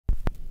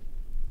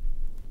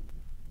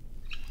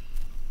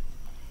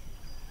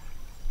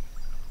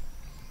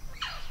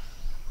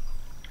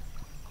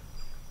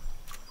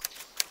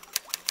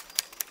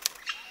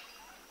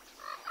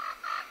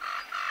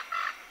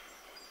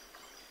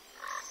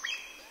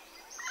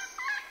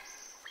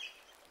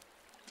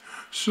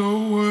So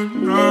what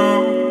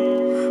now?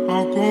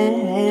 I'll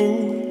go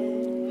home,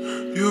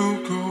 you'll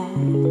go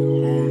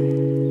home,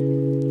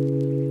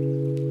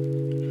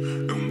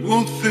 and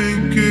we'll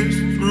think it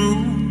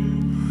through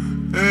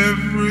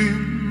every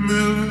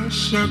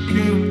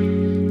millisecond.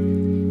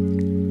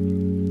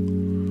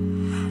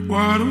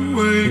 Wide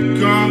awake,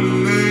 got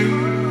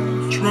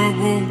late,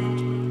 troubled.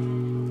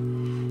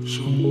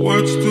 So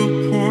what's the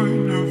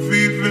point of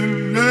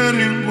even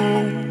letting go?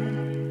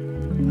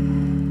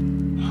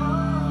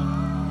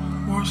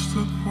 What's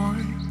the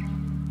point?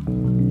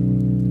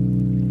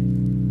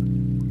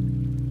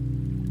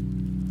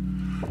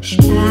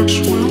 Sparks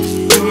will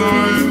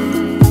fly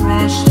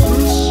across the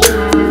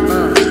sky.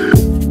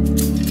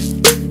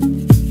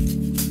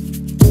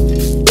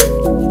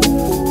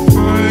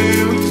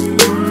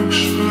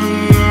 Fireworks will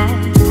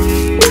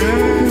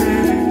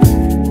illuminate.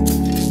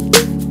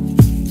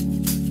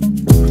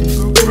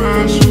 The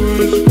grass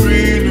was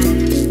greener.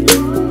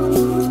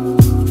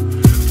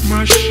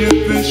 My ship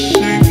is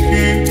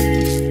sinking.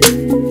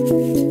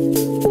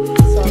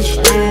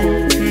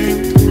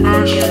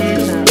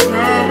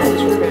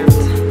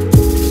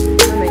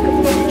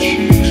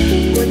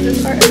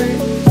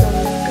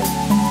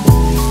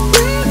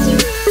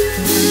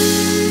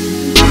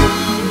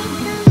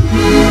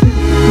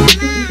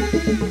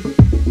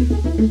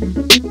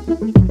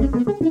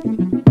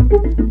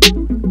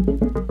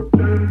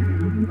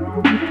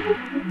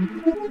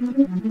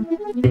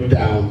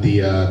 Down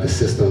the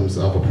systems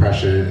of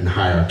oppression and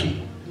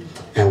hierarchy.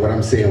 And what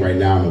I'm seeing right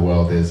now in the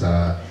world is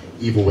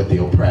even with the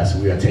oppressed,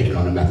 we are taking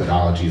on the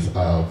methodologies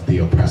of the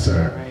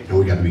oppressor, and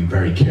we got to be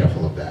very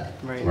careful of that,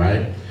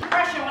 right?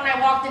 Impression when I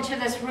walked into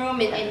this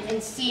room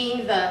and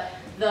seeing the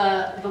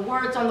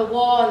words on the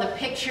wall and the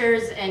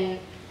pictures and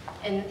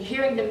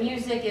hearing the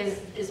music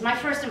is my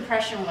first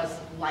impression was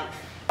life.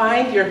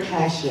 Find your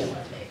passion.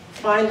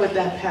 Find what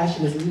that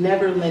passion is.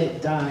 Never let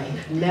it die.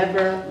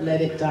 Never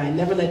let it die.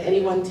 Never let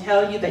anyone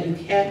tell you that you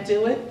can't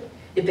do it.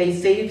 If they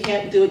say you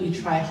can't do it, you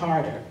try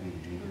harder.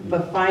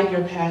 But find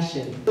your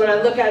passion. When I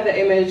look at the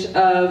image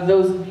of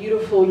those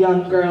beautiful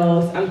young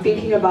girls, I'm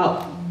thinking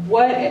about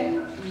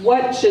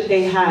what should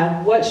they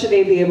have? What should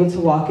they be able to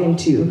walk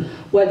into?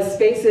 What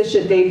spaces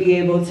should they be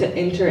able to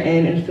enter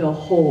in and feel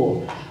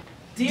whole?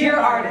 Dear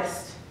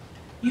artist,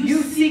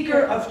 you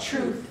seeker of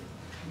truth,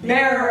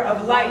 bearer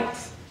of light,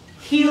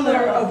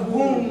 healer of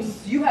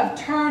wounds, you have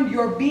turned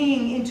your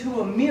being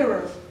into a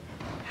mirror.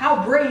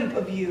 How brave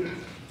of you.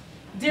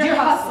 Dear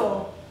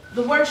hustle,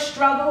 the word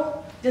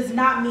struggle does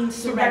not mean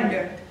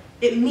surrender.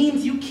 It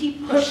means you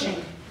keep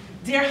pushing.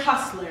 Dear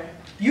hustler,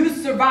 you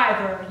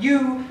survivor,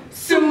 you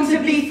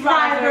soon-to-be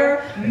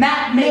thriver,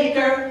 map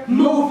maker,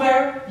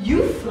 mover,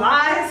 you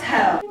fly as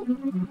hell.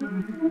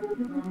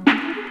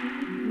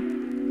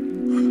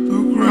 The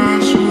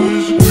grass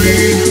was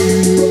greener.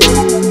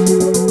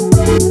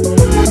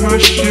 My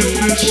ship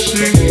is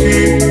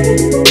sinking.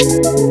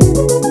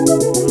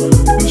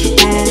 The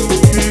storm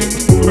came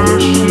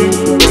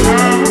crashing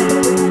down.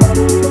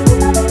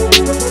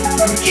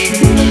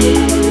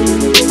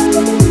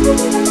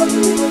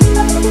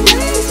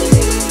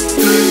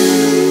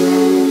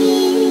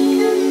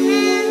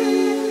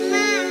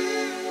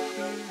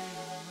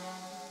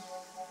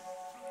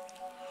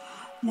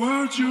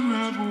 Words you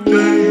never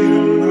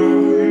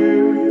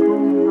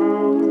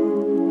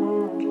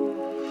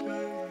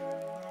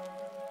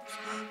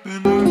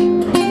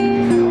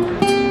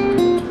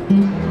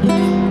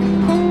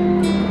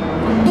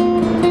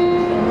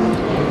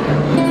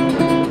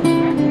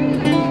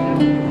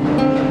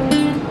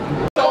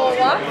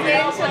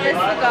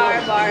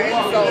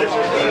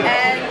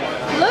and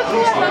look who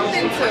I bumped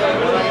into.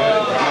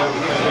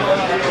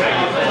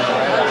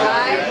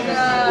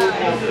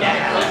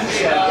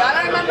 Y'all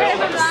don't remember him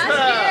from last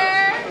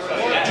year?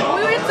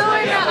 We were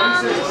doing the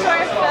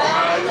short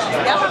film.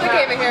 Y'all probably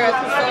came in here, it's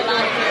so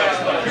loud in here.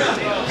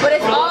 But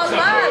it's all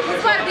love. He's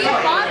about to be a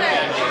father.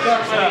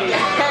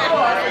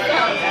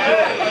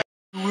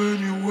 when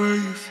you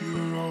wave,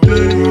 you're all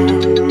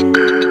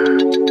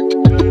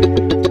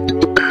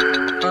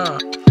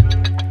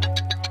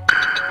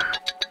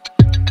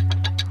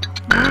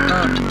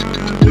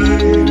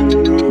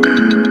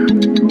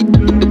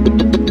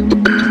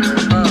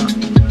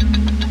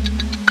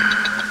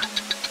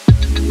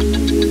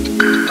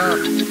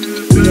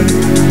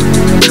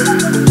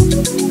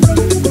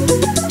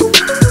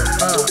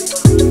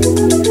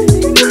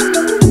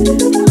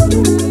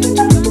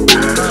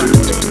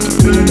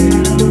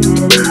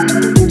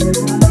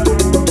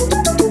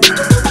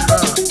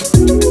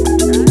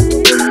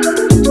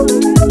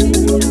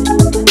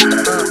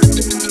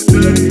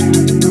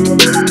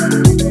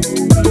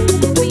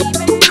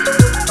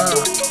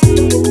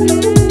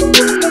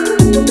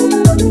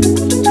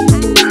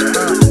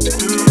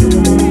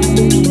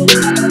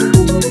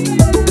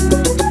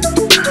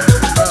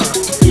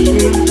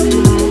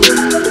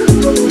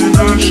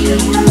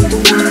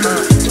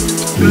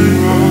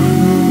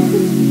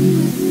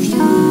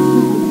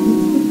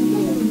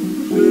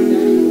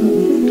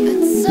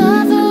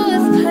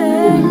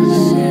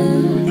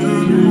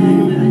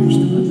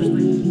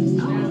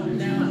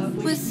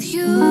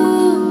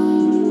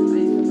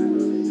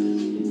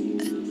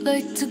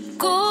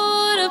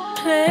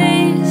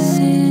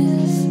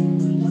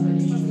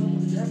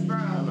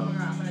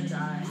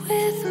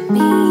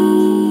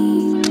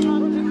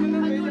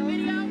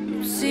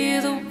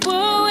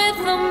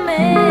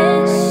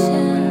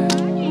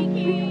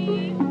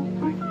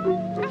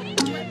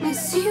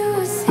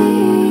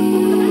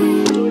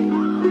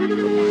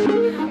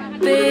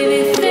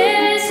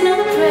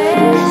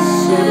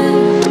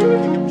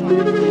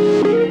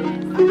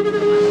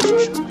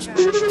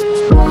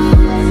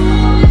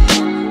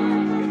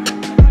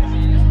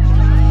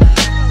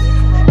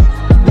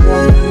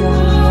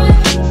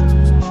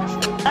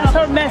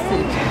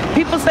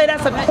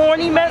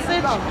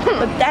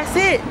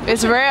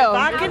real.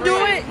 If I can do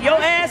it, your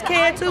ass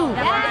can too.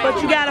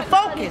 But you gotta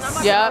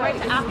focus. Yep.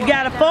 You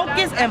gotta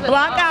focus and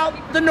block out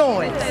the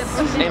noise.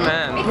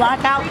 Amen.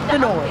 Block out the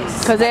noise.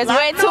 Because there's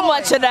way too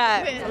much of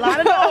that. A lot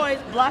of noise.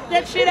 Block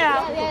that shit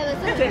out.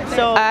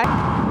 So.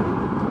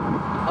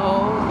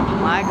 Oh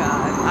my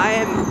God, I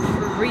am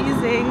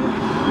freezing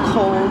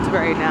cold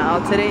right now.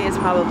 Today is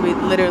probably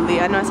literally,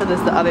 I know I said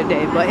this the other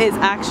day, but it's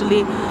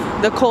actually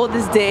the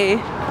coldest day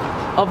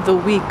of the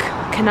week.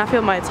 Can I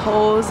feel my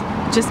toes?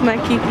 Just my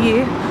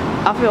kiki.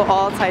 I feel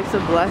all types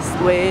of blessed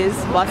ways.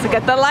 About to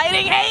get the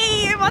lighting.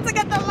 Hey, about to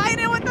get the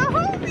lighting with the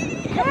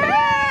homie.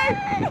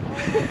 Hey!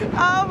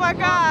 Oh my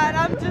God,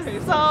 I'm just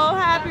so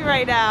happy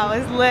right now.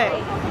 It's lit.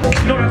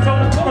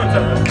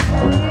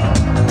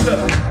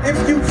 If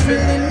you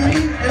feeling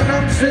me and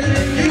I'm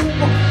feeling you,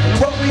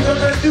 what we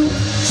gonna do?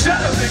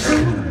 Shut up and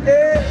groove,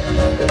 yeah.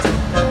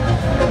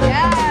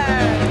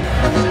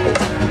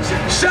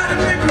 Shut up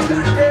and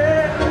groove,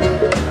 yeah.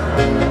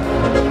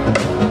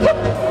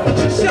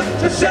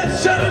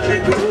 Shut up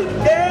and groove,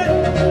 yeah.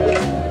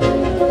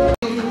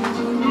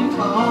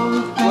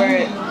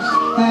 We're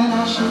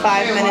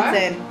 5 minutes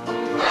in,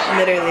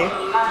 literally.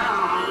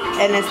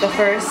 And it's the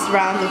first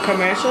round of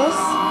commercials.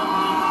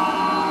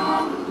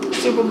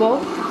 Super Bowl.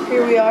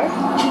 Here we are.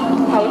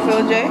 How we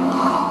feel, Jay?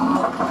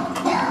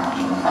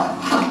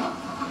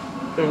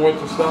 They want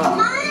to stop.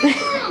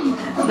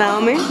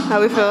 Naomi, how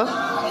we feel?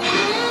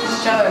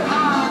 Chillin'.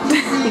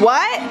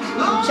 What?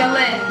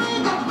 Chillin'.